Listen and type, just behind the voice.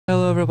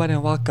everybody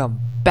and welcome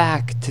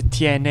back to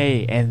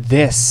TNA, and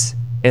this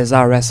is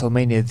our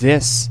WrestleMania.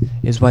 This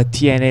is what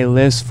TNA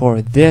lives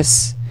for.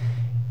 This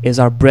is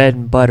our bread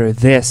and butter.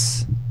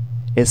 This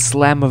is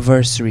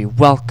Slammiversary.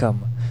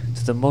 Welcome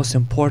to the most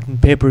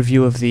important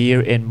pay-per-view of the year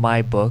in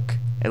my book.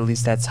 At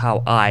least that's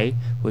how I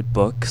would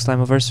book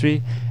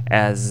Slammiversary,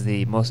 as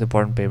the most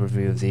important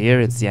pay-per-view of the year.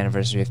 It's the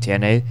anniversary of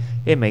TNA.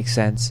 It makes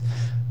sense.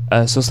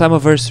 So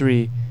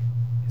Slammiversary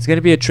is going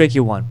to be a tricky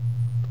one.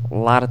 A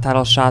lot of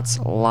title shots,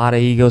 a lot of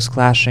egos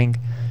clashing,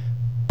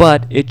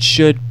 but it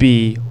should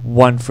be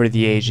one for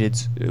the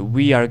ages.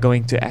 We are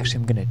going to,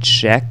 I'm going to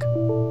check.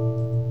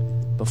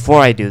 Before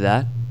I do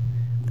that,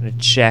 I'm going to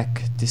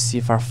check to see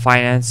if our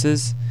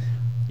finances,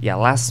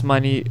 last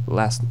money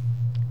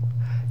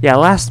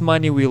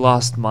we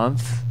lost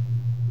month.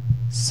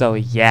 So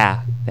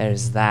yeah,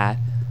 there's that.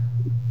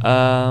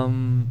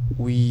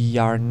 We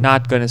are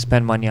not going to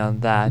spend money on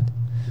that.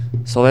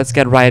 So let's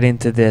get right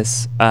into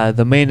this.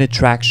 The main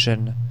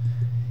attraction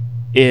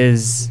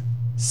is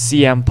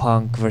CM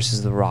Punk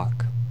versus The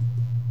Rock.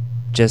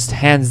 Just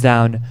hands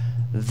down,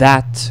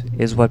 that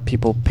is what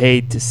people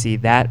paid to see.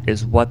 That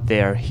is what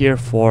they are here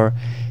for,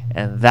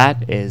 and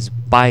that is,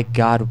 by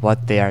God,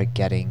 what they are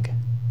getting.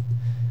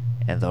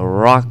 And The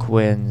Rock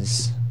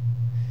wins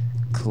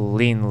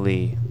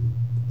cleanly,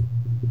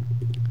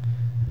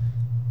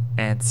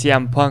 and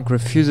CM Punk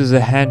refuses a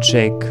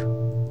handshake.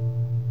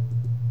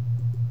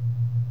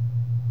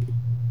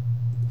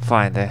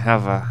 Fine, they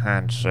have a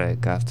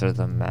handshake after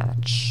the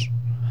match,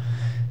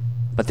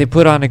 but they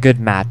put on a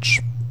good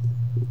match.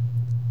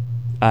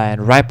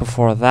 And right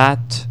before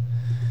that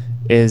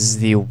is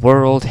the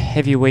World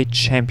Heavyweight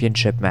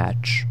Championship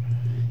match,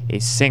 a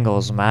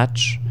singles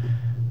match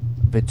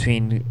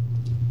between,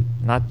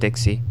 not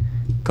Dixie,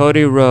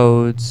 Cody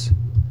Rhodes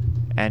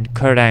and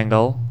Kurt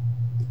Angle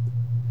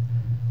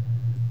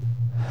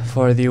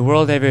for the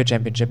World Heavyweight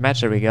Championship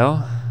match. There we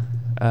go.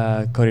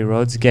 Cody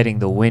Rhodes getting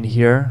the win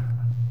here.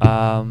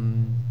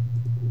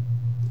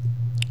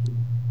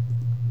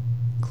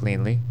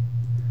 Cleanly.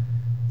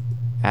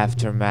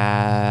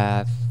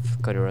 Aftermath.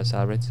 Cody Rhodes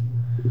celebrates.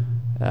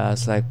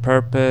 Select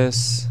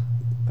purpose.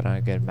 Put on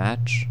a good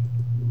match.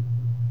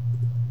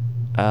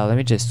 Let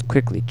me just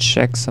quickly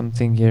check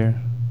something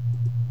here.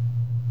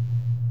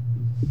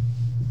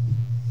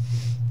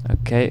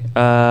 Okay.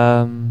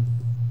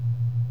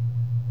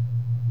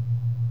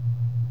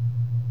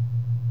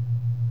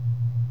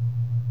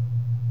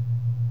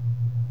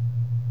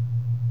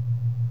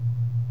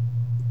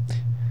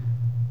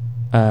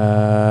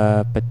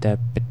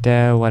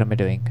 What am I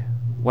doing?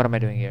 What am I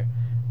doing here?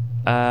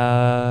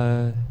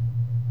 Yeah,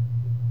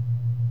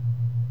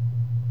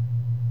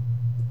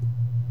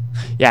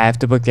 I have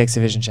to book the X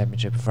Division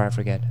Championship before I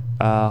forget.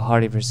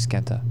 Hardy versus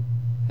Kenta.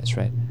 That's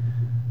right.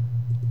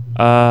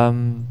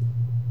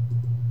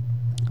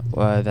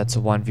 That's a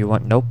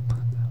 1v1. Nope.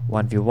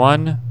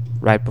 1v1.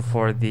 Right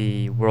before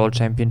the World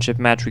Championship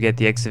match, we get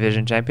the X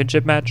Division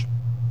Championship match.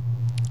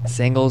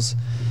 Singles.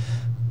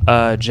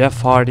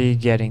 Jeff Hardy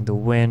getting the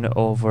win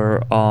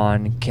over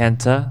on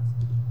Kenta.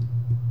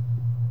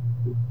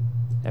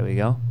 There we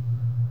go.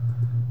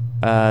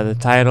 The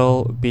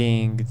title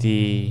being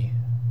the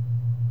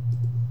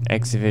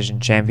X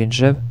Division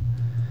Championship.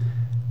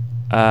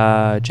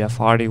 Jeff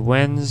Hardy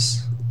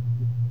wins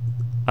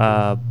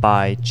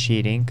by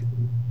cheating.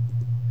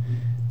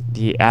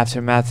 The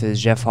aftermath is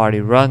Jeff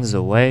Hardy runs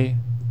away.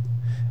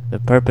 The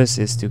purpose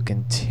is to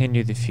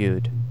continue the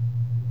feud.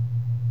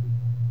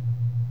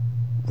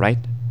 Right?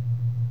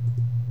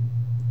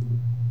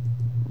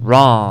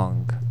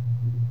 Wrong.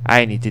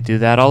 I need to do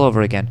that all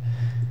over again.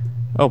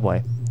 Oh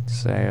boy.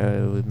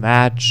 So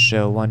match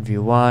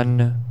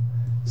 1v1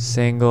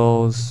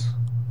 singles.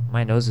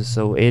 My nose is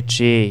so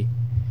itchy.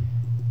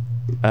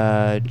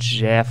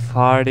 Jeff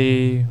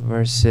Hardy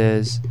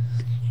versus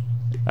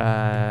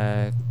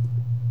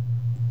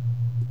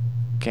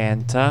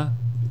Kenta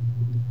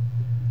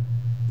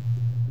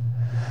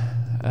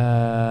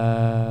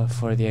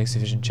for the X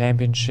Division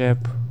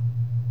Championship.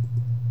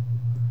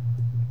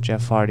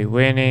 Jeff Hardy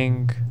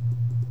winning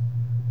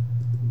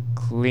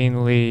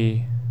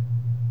cleanly,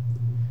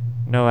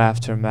 no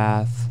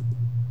aftermath,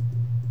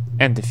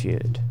 and the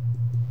feud.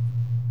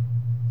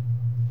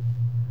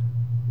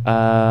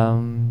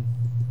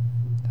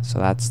 So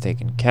that's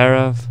taken care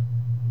of.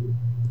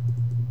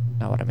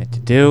 Not what I meant to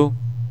do.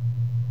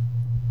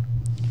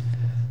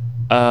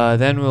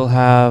 Then we'll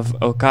have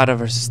Okada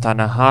versus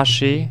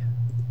Tanahashi.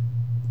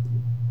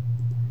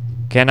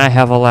 Can I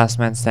have a last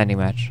man standing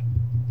match?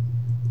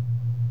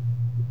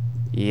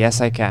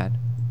 Yes, I can.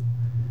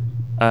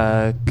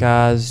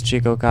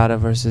 Kazuchika Okada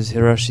versus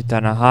Hiroshi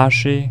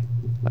Tanahashi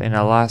in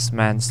a last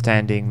man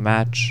standing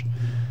match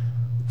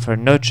for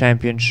no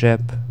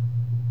championship,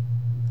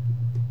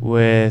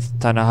 with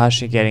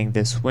Tanahashi getting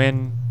this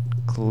win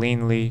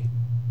cleanly.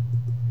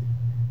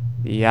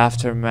 The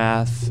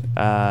aftermath,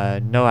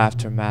 no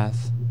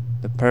aftermath.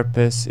 The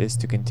purpose is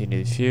to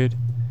continue the feud.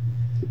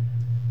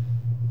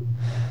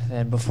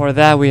 Then before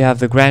that we have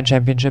the Grand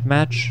Championship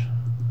match,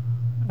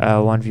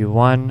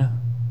 1v1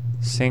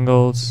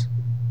 singles.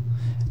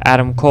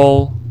 Adam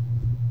Cole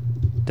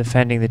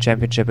defending the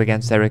championship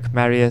against Eric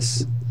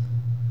Marius.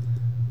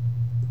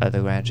 The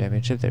Grand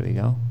Championship, there we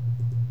go.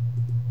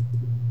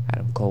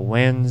 Adam Cole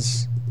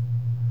wins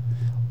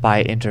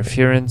by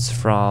interference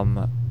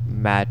from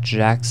Matt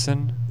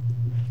Jackson.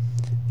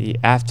 The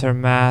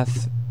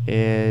aftermath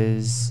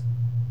is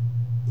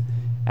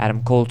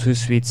Adam Cole 2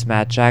 sweets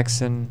Matt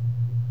Jackson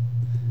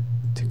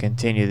to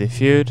continue the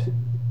feud.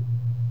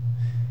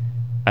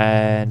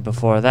 And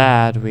before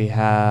that, we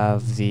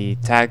have the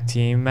tag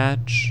team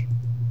match.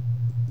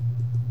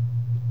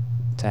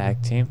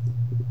 Tag team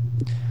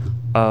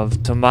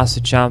of Tommaso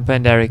Ciampa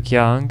and Eric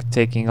Young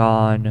taking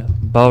on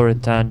Bo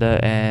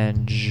Rotunda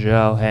and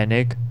Joe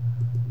Hennig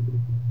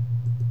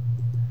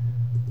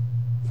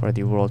for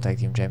the World Tag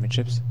Team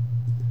Championships,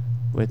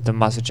 with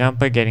Tommaso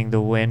Ciampa getting the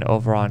win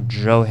over on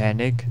Joe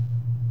Hennig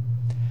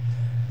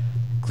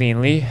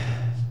cleanly.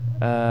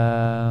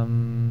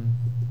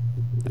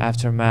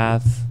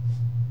 Aftermath,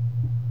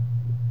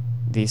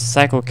 the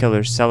Psycho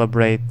Killers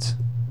celebrate.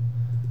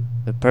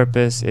 The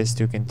purpose is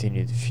to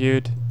continue the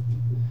feud.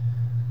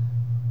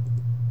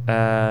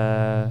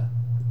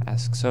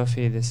 Ask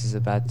Sophie, this is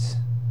about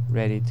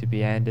ready to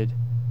be ended.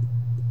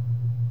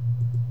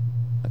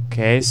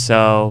 Okay,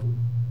 so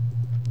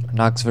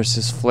Knox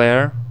versus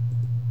Flair.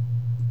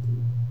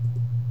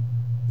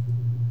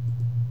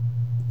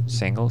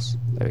 Singles,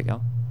 there we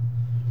go.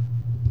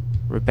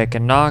 Rebecca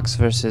Knox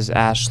versus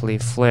Ashley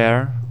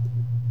Flair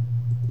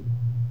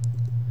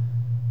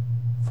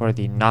for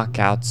the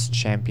Knockouts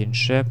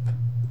Championship,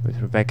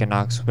 with Rebecca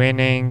Knox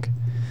winning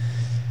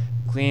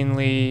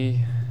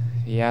cleanly.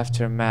 The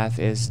aftermath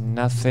is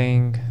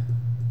nothing.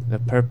 The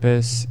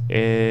purpose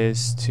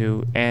is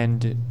to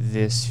end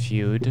this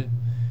feud.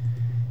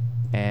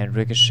 And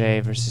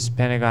Ricochet versus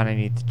Pentagon, I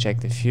need to check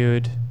the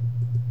feud.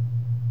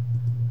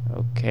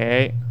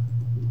 Okay.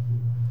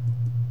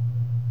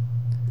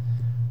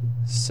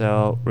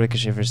 So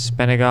Ricochet versus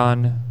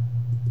Pentagon,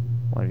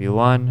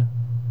 1v1,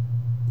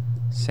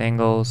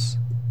 singles.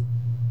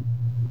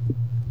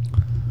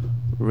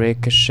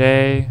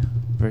 Ricochet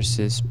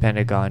versus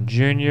Pentagon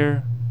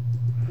Jr.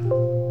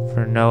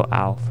 for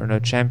no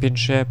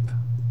championship.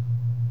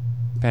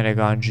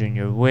 Pentagon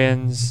Jr.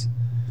 wins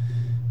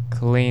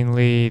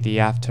cleanly. The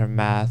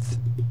aftermath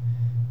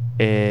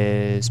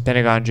is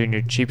Pentagon Jr.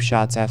 cheap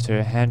shots after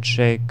a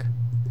handshake.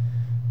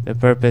 The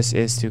purpose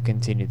is to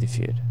continue the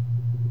feud.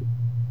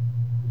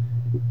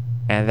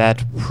 And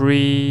that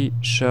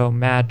pre-show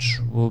match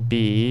will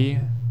be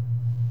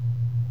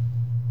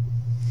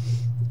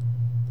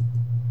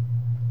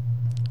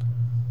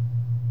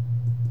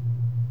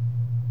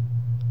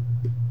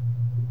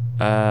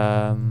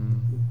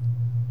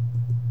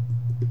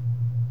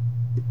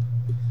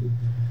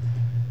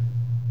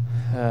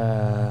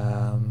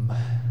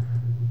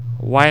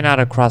why not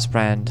a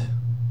cross-brand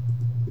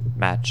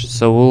match?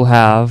 So we'll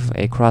have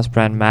a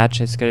cross-brand match.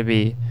 It's gonna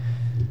be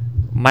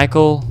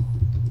Michael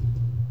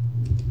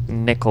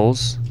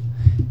Nichols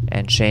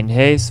and Shane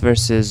Hayes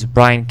versus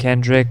Brian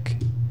Kendrick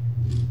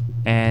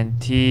and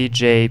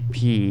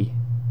TJP,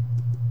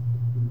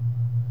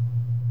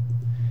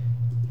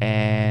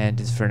 and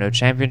it's for no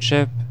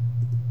championship.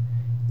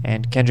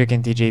 And Kendrick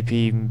and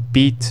TJP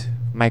beat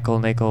Michael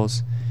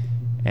Nichols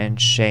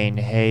and Shane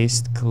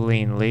Hayes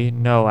cleanly,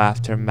 no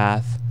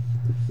aftermath.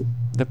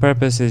 The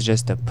purpose is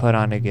just to put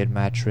on a good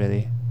match,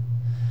 really.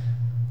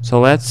 So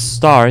let's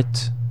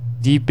start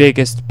the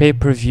biggest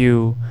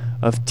pay-per-view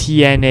of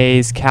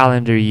TNA's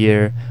calendar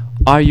year.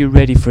 Are you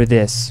ready for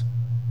this?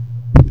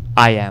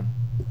 I am.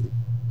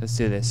 Let's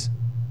do this.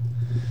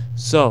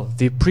 So,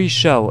 the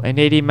pre-show, an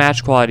 80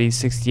 match quality,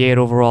 68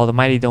 overall. The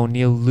Mighty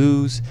O'Neil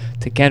lose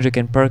to Kendrick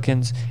and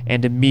Perkins,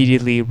 and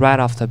immediately, right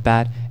off the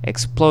bat,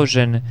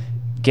 Explosion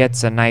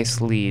gets a nice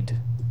lead.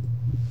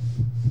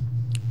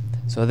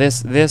 So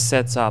this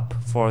sets up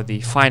for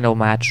the final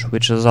match,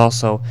 which is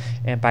also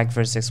Impact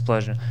versus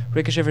Explosion.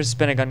 Ricochet versus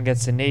Pentagon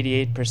gets an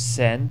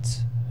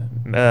 88%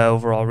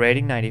 overall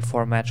rating,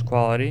 94 match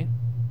quality.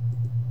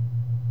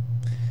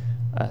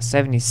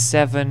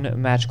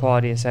 77 match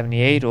quality, a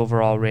 78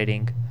 overall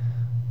rating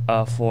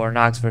for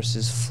Knox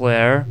versus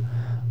Flair.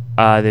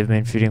 They've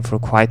been feuding for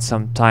quite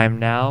some time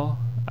now,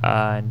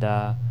 and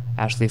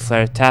Ashley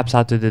Flair taps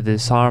out to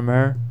disarm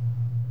her.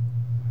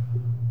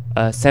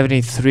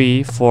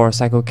 73 for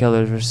Psycho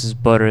Killers versus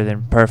Butter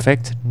Than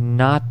Perfect.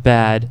 Not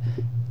bad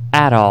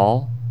at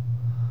all.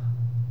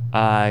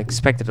 I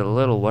expected a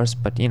little worse,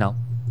 but you know,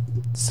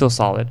 still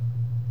solid.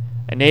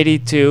 An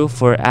 82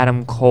 for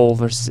Adam Cole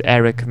versus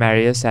Eric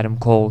Marius. Adam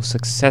Cole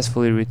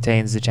successfully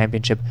retains the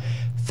championship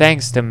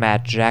thanks to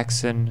Matt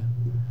Jackson.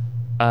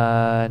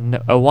 A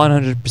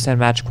 100%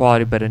 match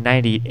quality, but a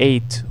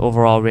 98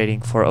 overall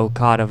rating for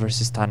Okada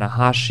versus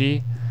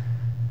Tanahashi.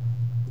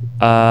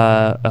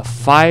 A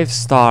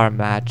 5-star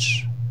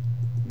match.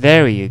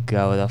 There you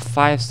go, the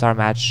 5-star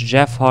match.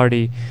 Jeff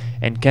Hardy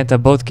and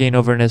Kenta both gain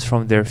overness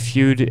from their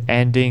feud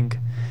ending.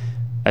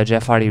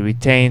 Jeff Hardy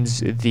retains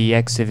the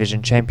X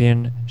Division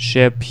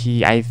Championship.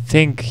 I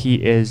think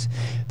he is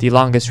the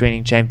longest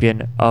reigning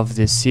champion of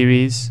this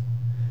series.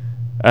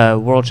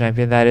 world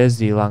champion, that is.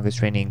 The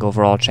longest reigning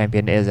overall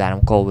champion is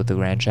Adam Cole with the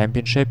Grand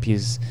Championship.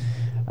 He's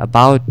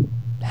about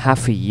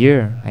half a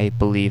year, I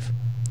believe.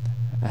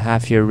 A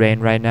half-year reign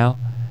right now.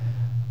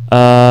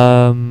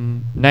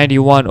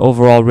 91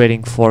 overall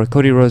rating for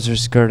Cody Rhodes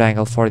versus Kurt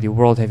Angle for the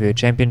World Heavyweight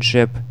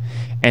Championship,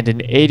 and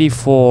an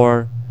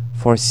 84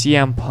 for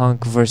CM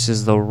Punk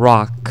versus The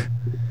Rock.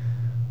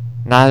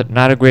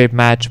 Not a great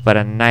match, but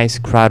a nice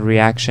crowd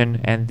reaction.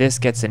 And this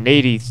gets an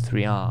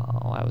 83.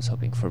 Oh, I was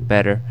hoping for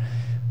better.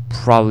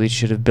 Probably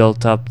should have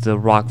built up the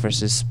Rock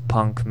versus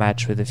Punk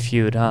match with a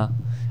feud, huh?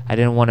 I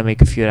didn't want to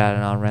make a feud out of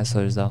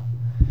non-wrestlers, though.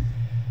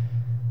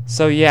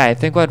 So yeah, I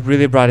think what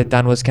really brought it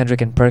down was Kendrick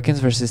and Perkins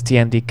versus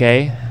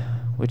TMDK,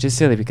 which is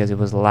silly because it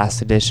was the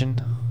last edition.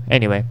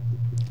 Anyway,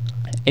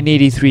 an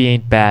 83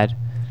 ain't bad.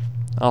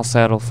 I'll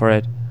settle for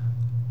it.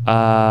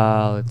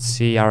 Let's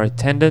see our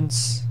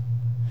attendance.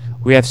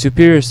 We have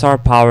superior star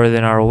power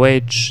than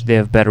ROH. They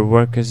have better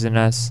workers than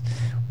us.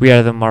 We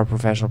are the more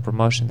professional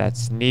promotion.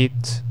 That's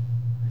neat.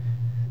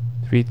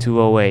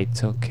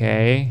 3208.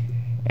 Okay.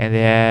 And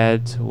they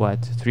had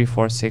what?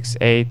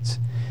 3468,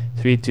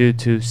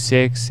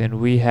 3226, and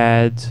we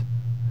had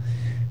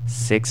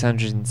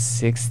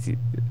 660.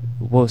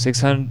 Whoa,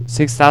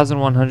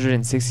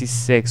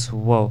 6,166.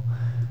 Whoa,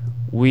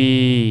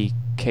 we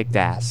kicked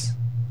ass.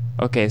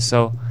 Okay,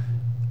 so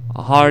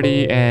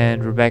Hardy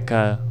and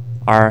Rebecca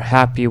are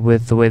happy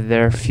with the way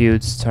their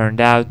feuds turned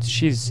out.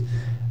 She's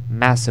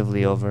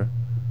massively over.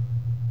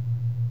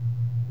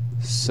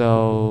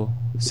 So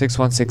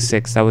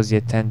 6166, that was the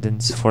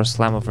attendance for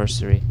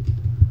Slammiversary.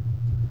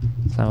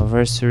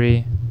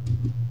 Slammiversary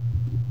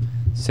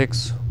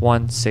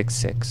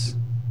 6166.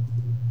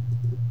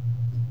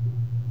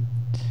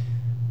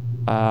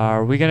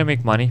 Are we gonna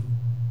make money?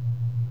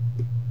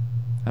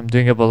 I'm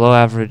doing a below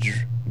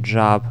average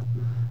job.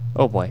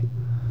 Oh boy.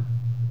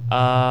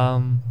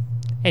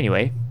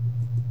 Anyway,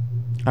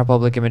 our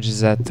public image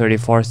is at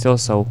 34 still,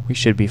 so we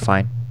should be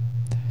fine.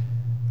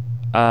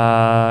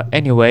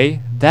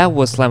 Anyway, that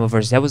was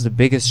Slammiversary. That was the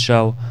biggest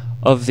show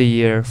of the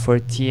year for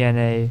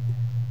TNA.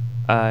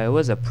 It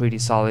was a pretty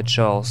solid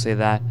show, I'll say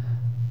that.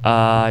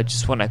 I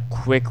just want to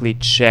quickly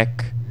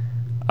check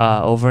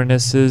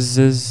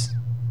overnesses,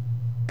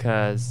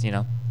 because, you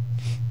know,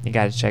 you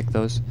gotta check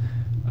those.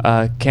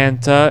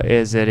 Kenta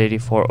is at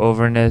 84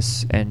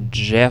 overness, and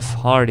Jeff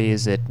Hardy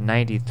is at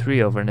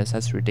 93 overness.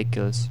 That's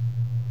ridiculous.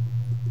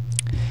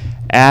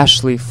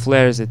 Ashley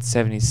Flair's at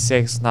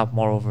 76, not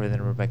more over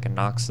than Rebecca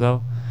Knox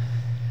though.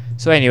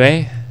 So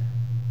anyway,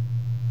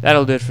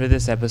 that'll do it for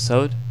this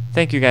episode.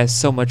 Thank you guys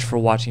so much for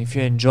watching. If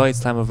you enjoyed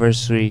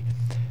Slammiversary,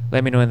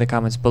 let me know in the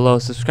comments below.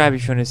 Subscribe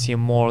if you want to see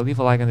more. Leave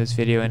a like on this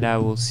video, and I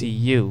will see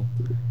you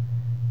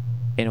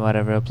in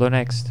whatever I upload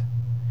next.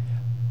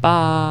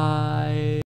 Bye.